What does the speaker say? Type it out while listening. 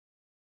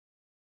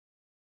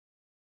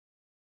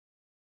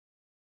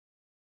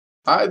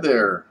Hi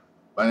there,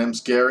 my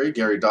name's Gary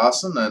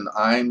Dawson, and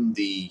I'm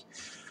the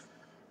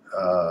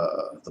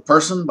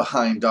person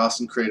behind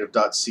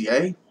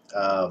DawsonCreative.ca.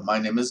 My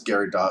name is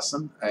Gary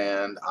Dawson,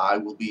 and I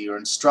will be your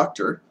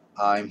instructor.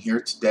 I'm here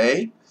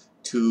today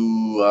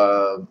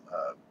to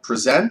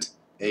present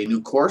a new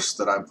course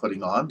that I'm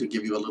putting on, to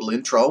give you a little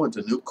intro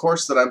into a new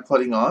course that I'm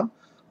putting on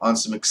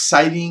some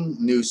exciting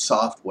new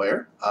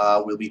software.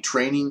 We'll be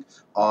training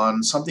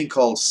on something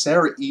called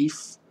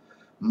Serif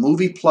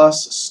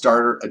MoviePlus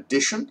Starter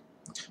Edition.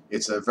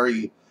 It's a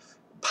very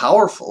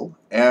powerful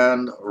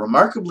and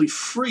remarkably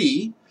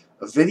free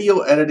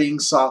video editing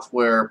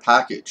software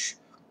package.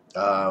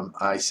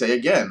 I say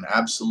again,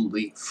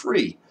 absolutely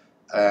free.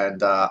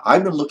 And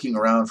I've been looking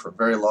around for a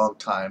very long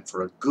time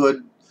for a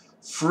good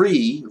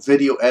free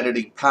video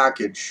editing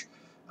package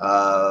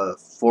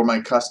for my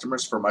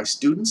customers, for my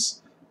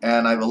students,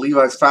 and I believe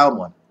I've found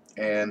one.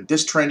 And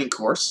this training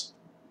course,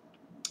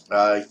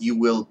 you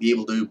will be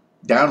able to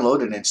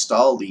download and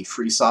install the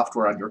free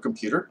software on your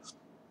computer,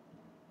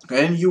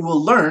 and you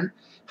will learn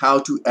how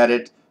to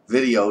edit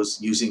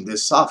videos using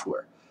this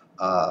software.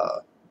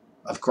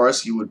 Of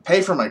course, you would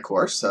pay for my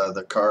course.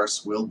 The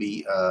course will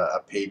be a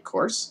paid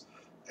course,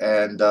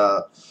 and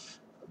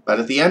but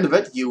at the end of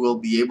it, you will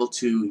be able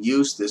to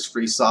use this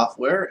free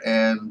software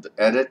and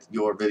edit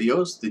your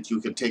videos that you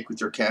can take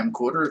with your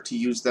camcorder to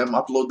use them,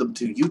 upload them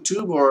to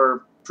YouTube,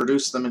 or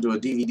produce them into a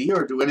DVD,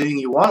 or do anything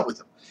you want with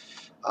them.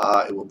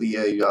 It will be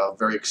a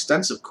very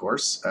extensive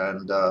course,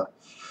 and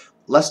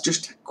let's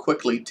just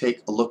quickly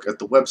take a look at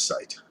the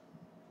website.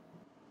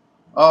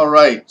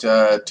 Alright,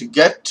 to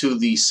get to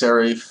the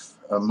Serif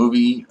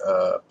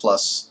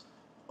MoviePlus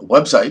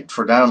website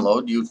for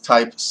download, you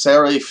type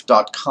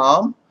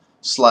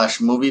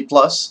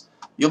serif.com/MoviePlus.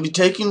 You'll be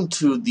taken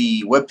to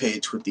the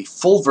webpage with the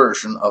full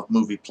version of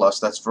MoviePlus.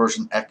 That's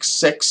version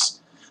X6.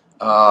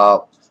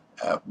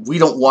 We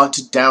don't want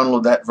to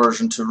download that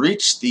version. To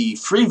reach the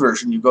free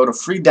version, you go to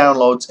Free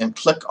Downloads and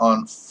click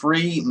on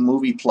Free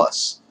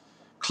MoviePlus.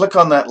 Click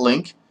on that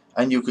link,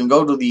 and you can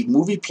go to the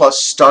MoviePlus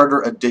Starter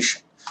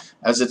Edition.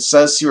 As it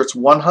says here, it's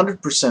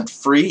 100%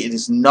 free. It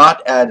is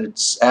not ad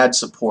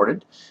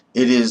supported.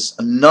 It is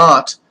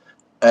not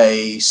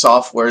a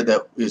software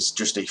that is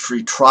just a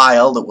free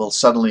trial that will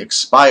suddenly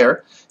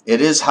expire.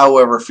 It is,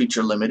 however,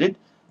 feature limited.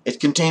 It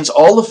contains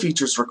all the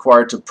features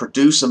required to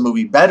produce a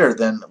movie better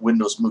than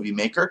Windows Movie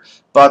Maker,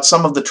 but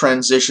some of the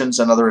transitions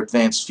and other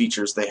advanced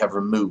features they have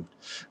removed.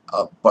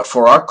 But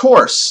for our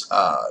course,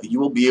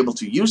 you will be able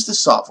to use this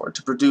software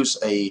to produce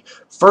a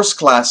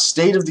first-class,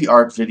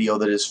 state-of-the-art video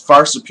that is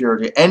far superior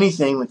to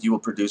anything that you will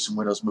produce in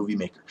Windows Movie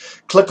Maker.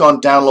 Click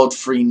on Download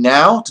Free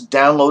now to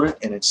download it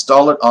and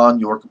install it on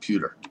your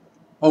computer.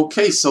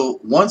 Okay, so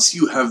once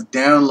you have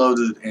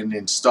downloaded and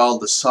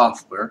installed the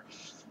software,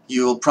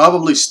 you'll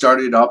probably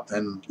start it up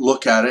and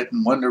look at it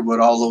and wonder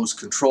what all those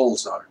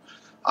controls are.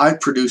 I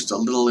produced a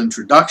little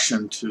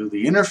introduction to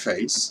the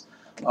interface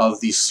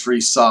of this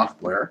free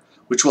software,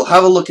 which we'll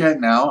have a look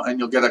at now, and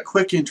you'll get a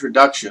quick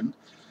introduction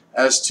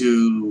as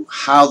to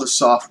how the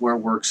software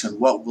works and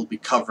what we'll be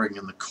covering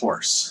in the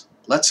course.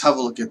 Let's have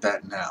a look at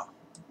that now.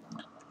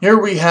 Here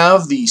we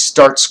have the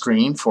start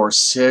screen for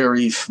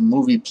Serif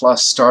MoviePlus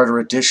Starter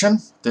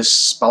Edition. This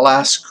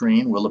splash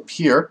screen will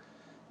appear.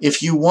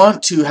 If you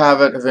want to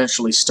have it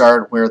eventually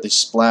start where the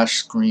splash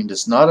screen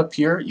does not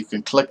appear, you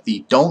can click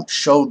the Don't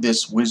Show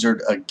This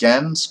Wizard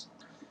Again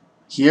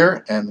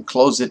here and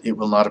close it. It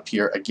will not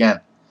appear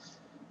again.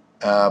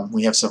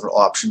 We have several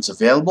options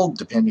available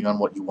depending on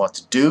what you want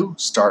to do.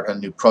 Start a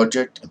new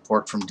project,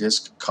 import from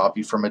disk,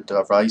 copy from a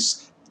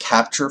device,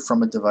 capture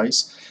from a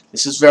device.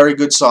 This is very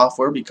good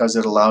software because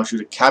it allows you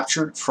to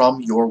capture from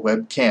your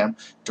webcam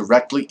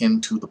directly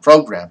into the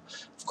program.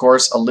 Of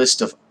course, a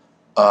list of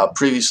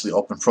previously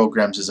open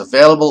programs is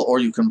available, or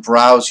you can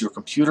browse your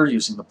computer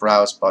using the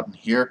browse button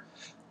here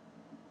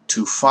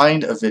to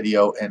find a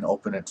video and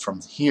open it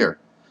from here.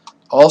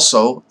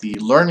 Also, the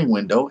learning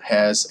window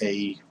has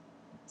a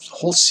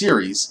whole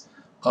series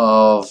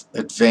of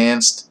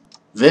advanced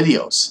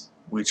videos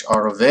which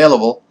are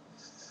available.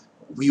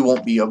 We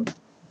won't be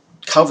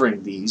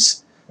covering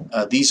these.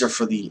 These are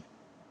for the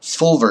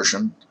full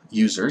version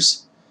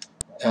users.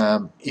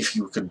 If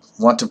you could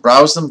want to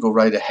browse them, go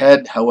right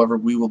ahead. However,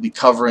 we will be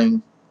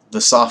covering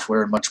the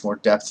software in much more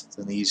depth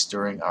than these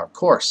during our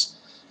course.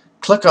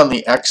 Click on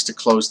the X to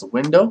close the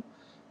window,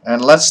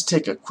 and let's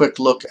take a quick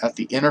look at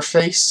the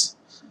interface.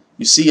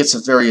 You see it's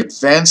a very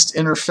advanced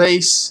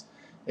interface.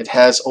 It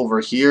has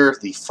over here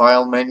the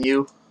file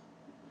menu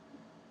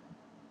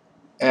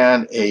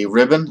and a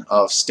ribbon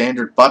of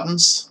standard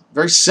buttons.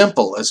 Very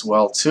simple as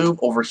well too.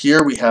 Over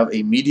here we have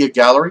a media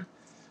gallery.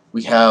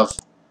 We have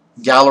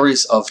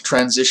galleries of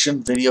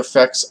transition, video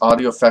effects,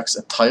 audio effects,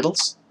 and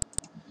titles,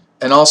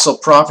 and also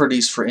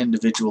properties for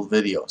individual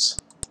videos.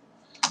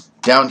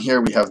 Down here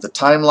we have the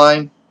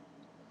timeline,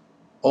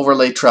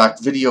 overlay track,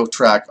 video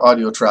track,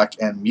 audio track,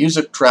 and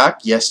music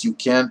track. Yes, you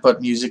can put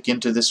music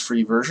into this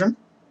free version.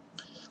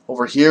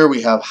 Over here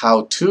we have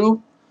how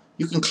to.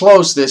 You can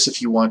close this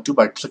if you want to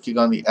by clicking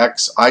on the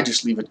X. I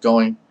just leave it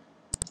going.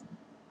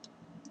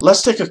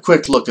 Let's take a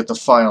quick look at the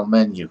File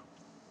menu.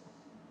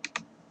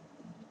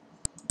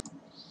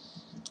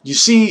 You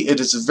see, it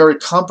is a very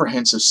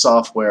comprehensive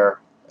software,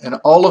 and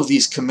all of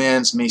these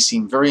commands may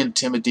seem very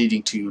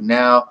intimidating to you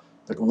now,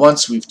 but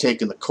once we've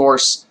taken the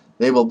course,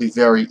 they will be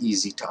very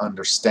easy to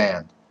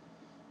understand.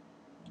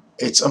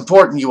 It's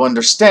important you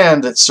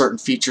understand that certain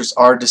features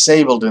are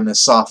disabled in this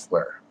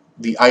software.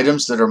 The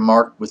items that are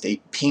marked with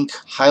a pink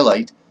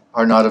highlight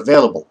are not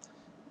available.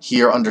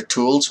 Here under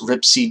Tools,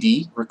 Rip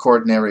CD,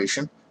 Record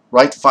Narration,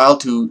 Write File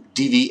to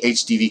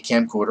DV/HDV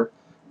Camcorder,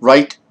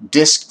 Write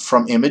Disk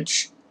from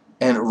Image,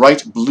 and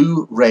Write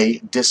Blu-ray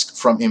Disk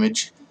from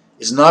Image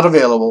is not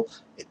available.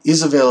 It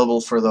is available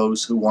for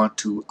those who want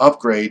to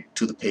upgrade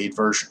to the paid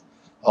version.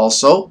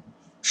 Also,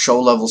 Show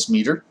Levels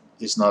Meter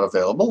is not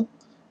available.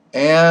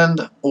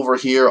 And over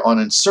here on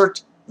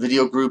Insert,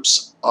 Video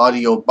Groups,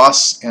 Audio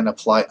Bus, and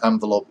Apply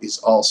Envelope is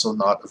also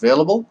not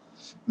available.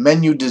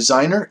 Menu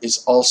Designer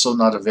is also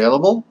not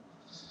available,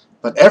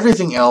 but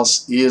everything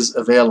else is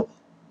available.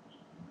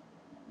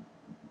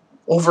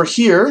 Over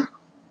here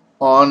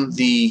on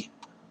the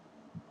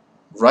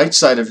right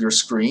side of your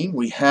screen,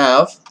 we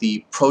have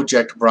the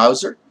project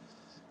browser.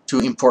 To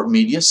import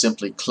media,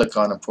 simply click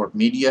on Import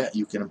Media.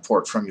 You can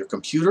import from your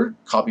computer,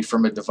 copy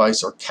from a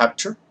device, or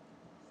capture.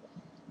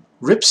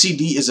 Rip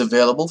CD is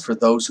available for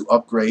those who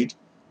upgrade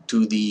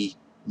to the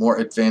more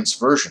advanced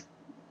version.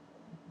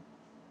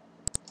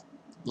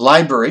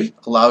 Library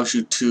allows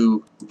you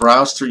to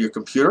browse through your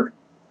computer,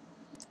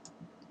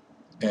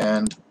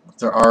 and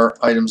there are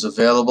items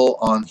available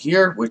on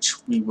here which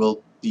we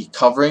will be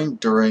covering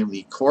during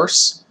the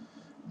course.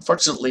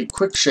 Unfortunately,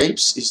 Quick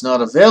Shapes is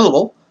not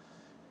available,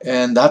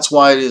 and that's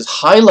why it is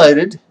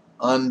highlighted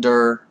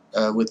under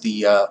with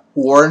the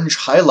orange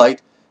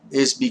highlight,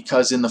 is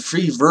because in the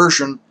free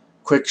version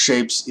Quick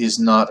Shapes is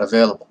not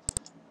available.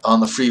 On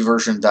the free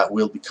version that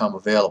will become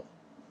available.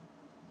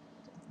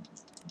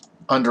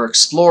 Under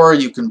Explorer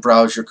you can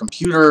browse your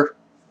computer.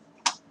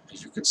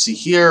 As you can see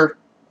here,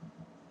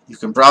 you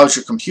can browse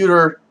your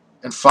computer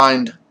and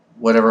find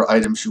whatever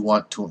items you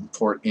want to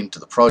import into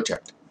the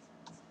project.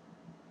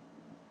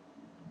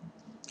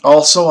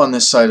 Also on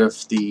this side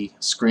of the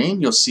screen,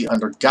 you'll see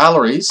under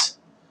Galleries,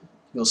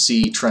 you'll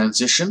see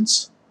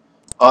Transitions,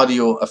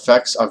 Audio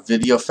Effects or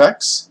Video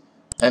Effects,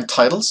 and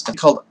Titles, and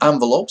called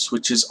Envelopes,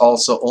 which is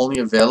also only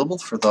available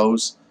for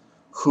those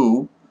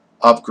who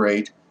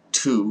upgrade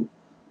to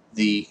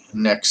the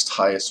next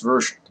highest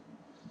version.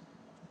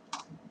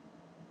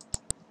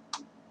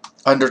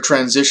 Under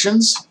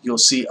Transitions, you'll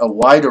see a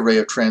wide array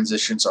of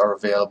transitions are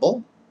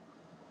available.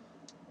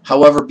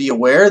 However, be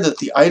aware that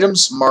the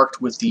items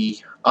marked with the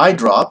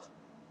eyedrop,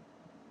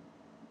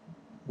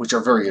 which are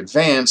very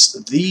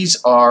advanced,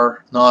 these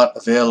are not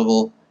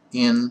available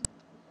in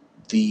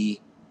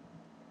the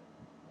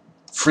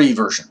free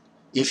version.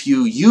 If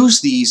you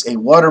use these, a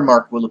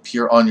watermark will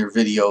appear on your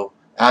video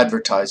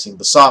advertising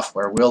the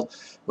software.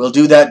 We'll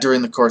do that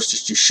during the course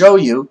just to show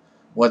you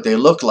what they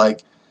look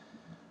like.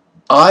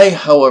 I,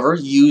 however,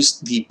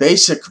 used the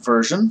basic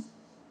version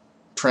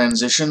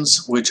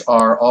transitions, which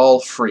are all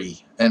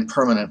free and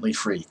permanently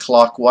free.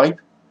 Clock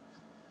wipe,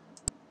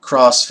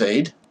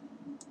 crossfade,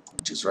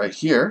 which is right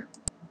here,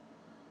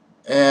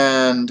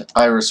 and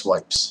iris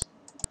wipes,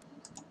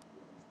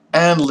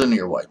 and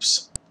linear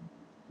wipes.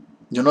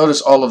 You'll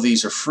notice all of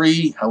these are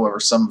free. However,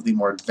 some of the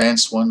more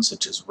advanced ones,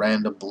 such as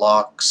random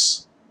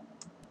blocks,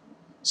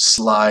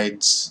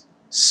 slides,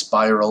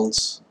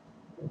 spirals,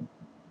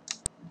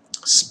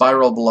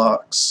 spiral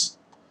blocks,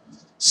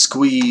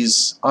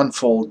 squeeze,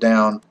 unfold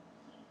down,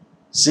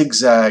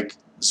 zigzag,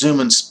 zoom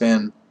and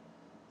spin,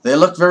 they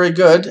look very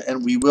good,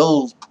 and we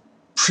will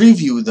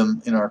preview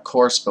them in our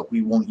course, but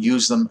we won't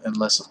use them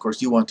unless, of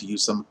course, you want to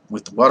use them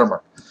with the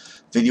watermark.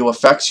 Video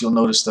effects, you'll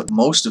notice that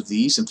most of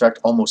these, in fact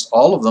almost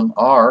all of them,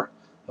 are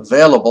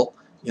available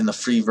in the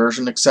free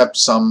version, except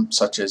some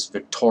such as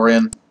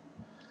Victorian,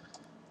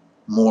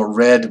 more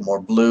red, more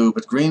blue,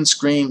 but green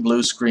screen,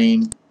 blue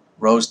screen,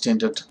 rose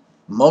tinted,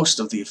 most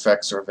of the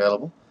effects are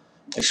available.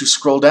 As you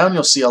scroll down,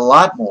 you'll see a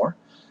lot more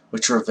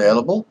which are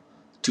available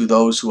to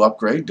those who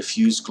upgrade: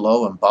 diffuse,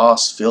 glow,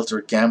 emboss,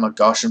 filter, gamma,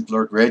 Gaussian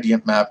blur,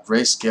 gradient map,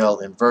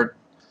 grayscale, invert,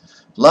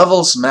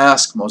 levels,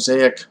 mask,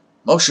 mosaic,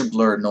 motion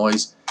blur,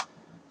 noise.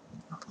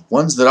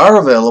 Ones that are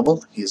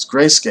available is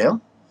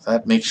grayscale.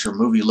 That makes your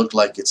movie look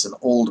like it's an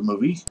old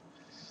movie.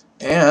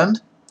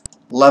 And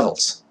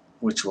levels,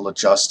 which will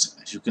adjust,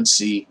 as you can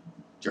see,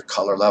 your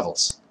color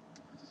levels.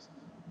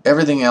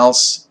 Everything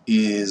else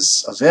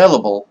is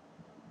available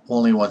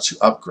only once you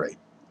upgrade.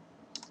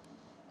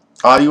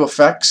 Audio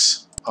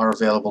effects are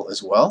available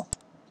as well.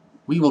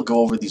 We will go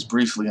over these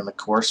briefly in the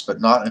course, but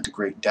not into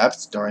great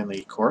depth during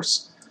the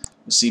course.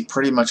 You see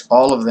pretty much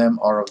all of them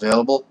are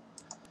available.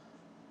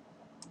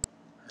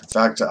 In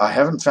fact, I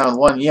haven't found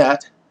one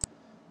yet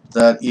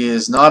that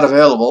is not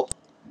available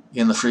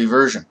in the free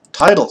version.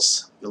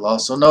 Titles, you'll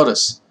also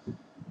notice,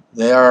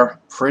 they are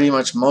pretty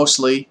much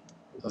mostly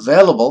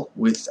available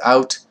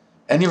without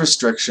any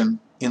restriction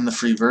in the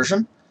free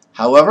version.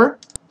 However,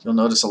 you'll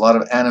notice a lot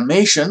of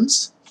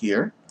animations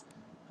here,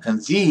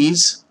 and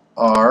these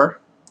are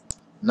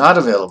not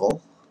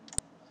available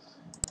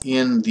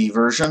in the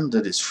version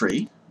that is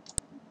free,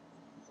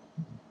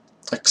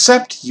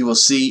 except you will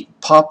see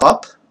pop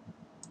up,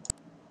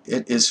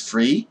 it is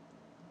free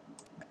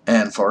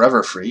and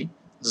forever free.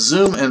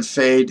 Zoom and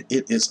fade,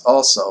 it is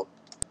also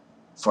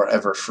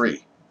forever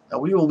free. Now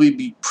we will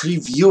be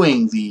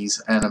previewing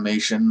these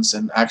animations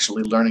and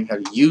actually learning how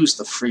to use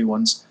the free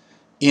ones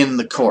in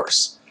the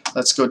course.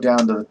 Let's go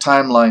down to the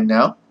timeline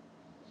now.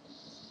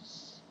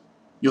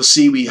 You'll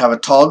see we have a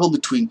toggle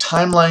between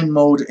timeline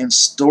mode and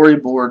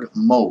storyboard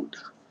mode.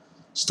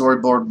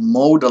 Storyboard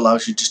mode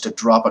allows you just to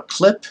drop a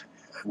clip,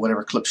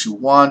 whatever clips you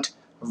want,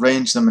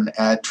 arrange them and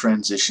add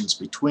transitions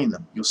between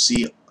them. You'll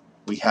see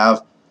we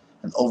have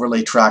an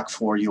overlay track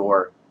for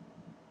your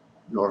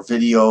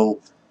video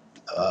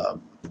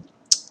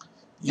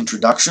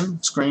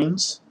introduction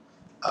screens,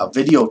 a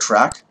video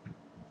track,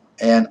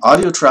 an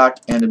audio track,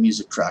 and a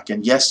music track.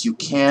 And yes, you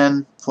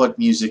can put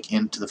music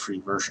into the free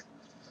version.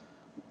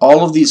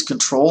 All of these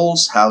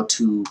controls, how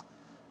to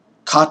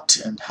cut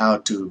and how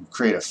to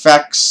create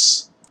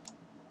effects,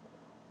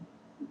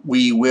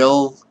 we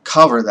will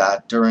cover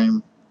that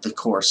during the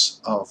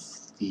course of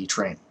the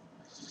training.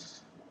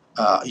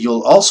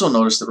 You'll also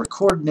notice that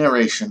record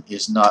narration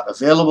is not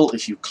available.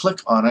 If you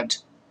click on it,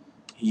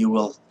 you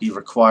will be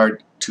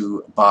required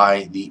to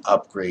buy the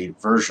upgrade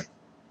version.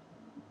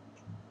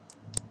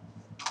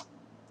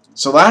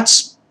 So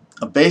that's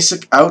a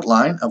basic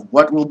outline of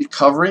what we'll be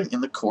covering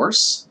in the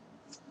course.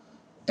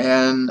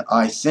 And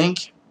I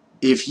think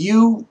if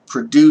you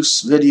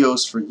produce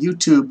videos for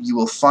YouTube, you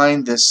will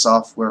find this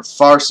software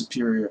far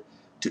superior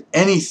to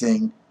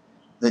anything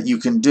that you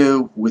can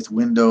do with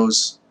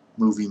Windows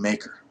Movie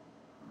Maker.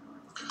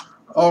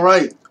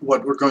 Alright,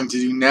 what we're going to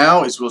do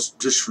now is we'll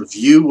just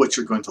review what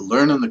you're going to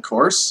learn in the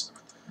course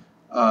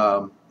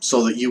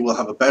so that you will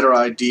have a better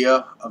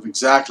idea of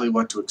exactly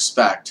what to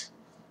expect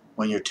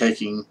when you're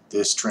taking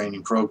this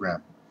training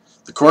program.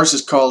 The course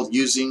is called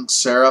Using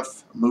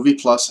Serif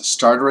MoviePlus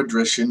Starter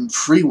Edition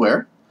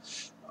Freeware.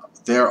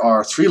 There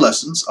are 3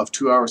 lessons of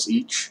 2 hours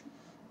each.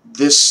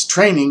 This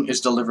training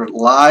is delivered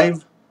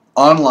live,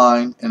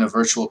 online, in a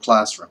virtual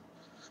classroom.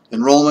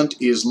 Enrollment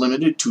is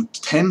limited to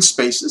 10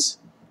 spaces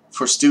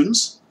for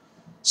students.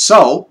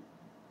 So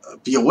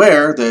be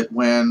aware that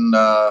when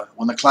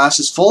the class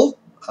is full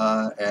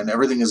and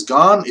everything is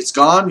gone, it's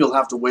gone. You'll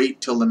have to wait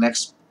till the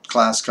next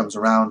class comes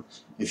around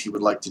if you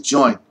would like to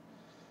join.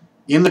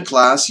 In the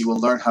class, you will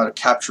learn how to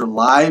capture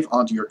live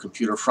onto your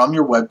computer from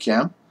your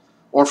webcam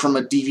or from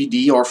a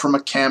DVD or from a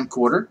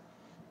camcorder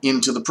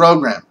into the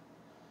program.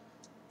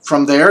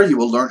 From there, you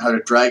will learn how to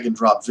drag and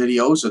drop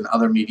videos and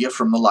other media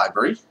from the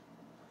library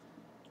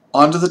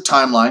onto the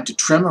timeline to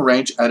trim,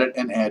 arrange, edit,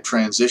 and add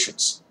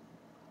transitions.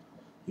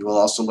 You will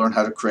also learn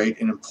how to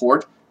create and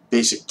import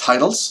basic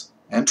titles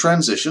and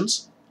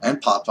transitions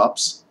and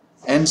pop-ups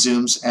and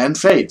zooms and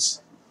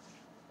fades.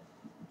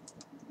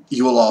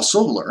 You will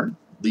also learn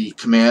the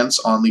commands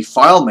on the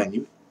file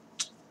menu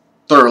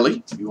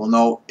thoroughly. You will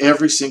know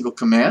every single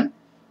command,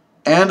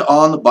 and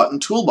on the button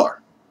toolbar.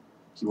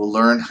 You will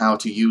learn how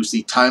to use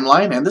the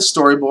timeline and the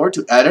storyboard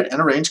to edit and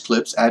arrange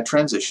clips, add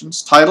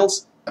transitions,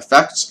 titles,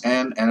 effects,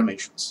 and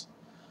animations.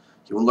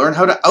 You will learn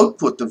how to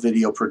output the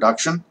video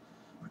production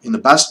in the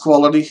best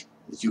quality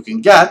that you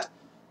can get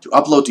to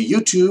upload to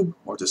YouTube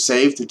or to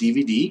save to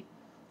DVD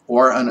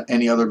or on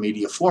any other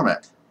media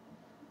format.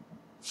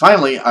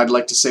 Finally, I'd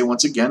like to say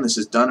once again, this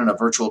is done in a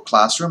virtual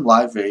classroom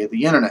live via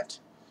the internet.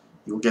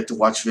 You will get to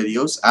watch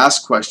videos,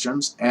 ask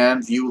questions,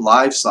 and view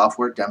live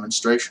software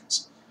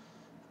demonstrations.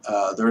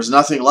 There is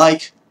nothing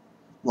like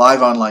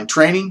live online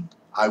training.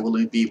 I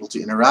will be able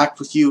to interact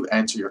with you,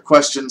 answer your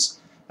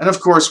questions, and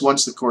of course,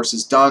 once the course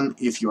is done,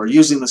 if you are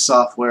using the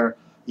software,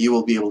 you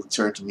will be able to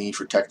turn to me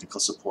for technical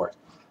support.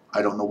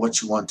 I don't know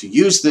what you want to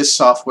use this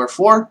software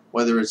for,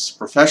 whether it's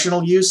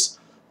professional use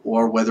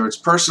or whether it's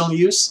personal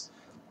use,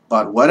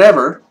 but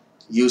whatever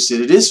use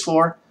it is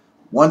for,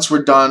 once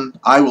we're done,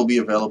 I will be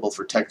available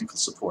for technical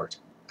support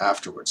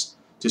afterwards.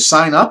 To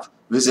sign up,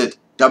 visit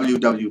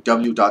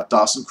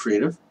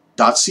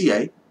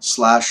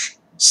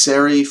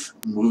www.dawsoncreative.ca/Serif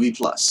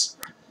MoviePlus.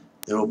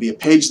 There will be a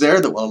page there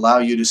that will allow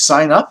you to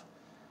sign up,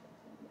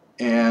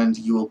 and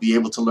you will be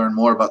able to learn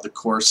more about the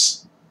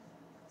course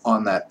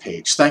on that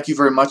page. Thank you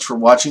very much for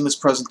watching this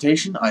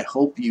presentation. I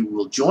hope you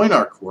will join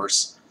our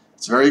course.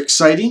 It's very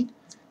exciting,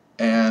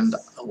 and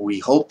we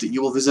hope that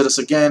you will visit us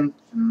again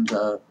and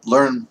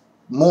learn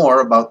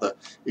more about the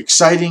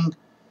exciting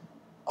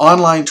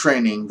online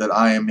training that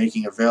I am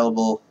making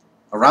available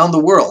around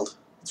the world,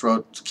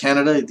 throughout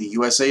Canada, the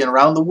USA, and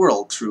around the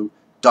world through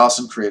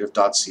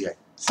DawsonCreative.ca.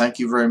 Thank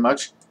you very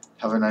much.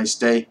 Have a nice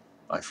day.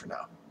 Bye for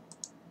now.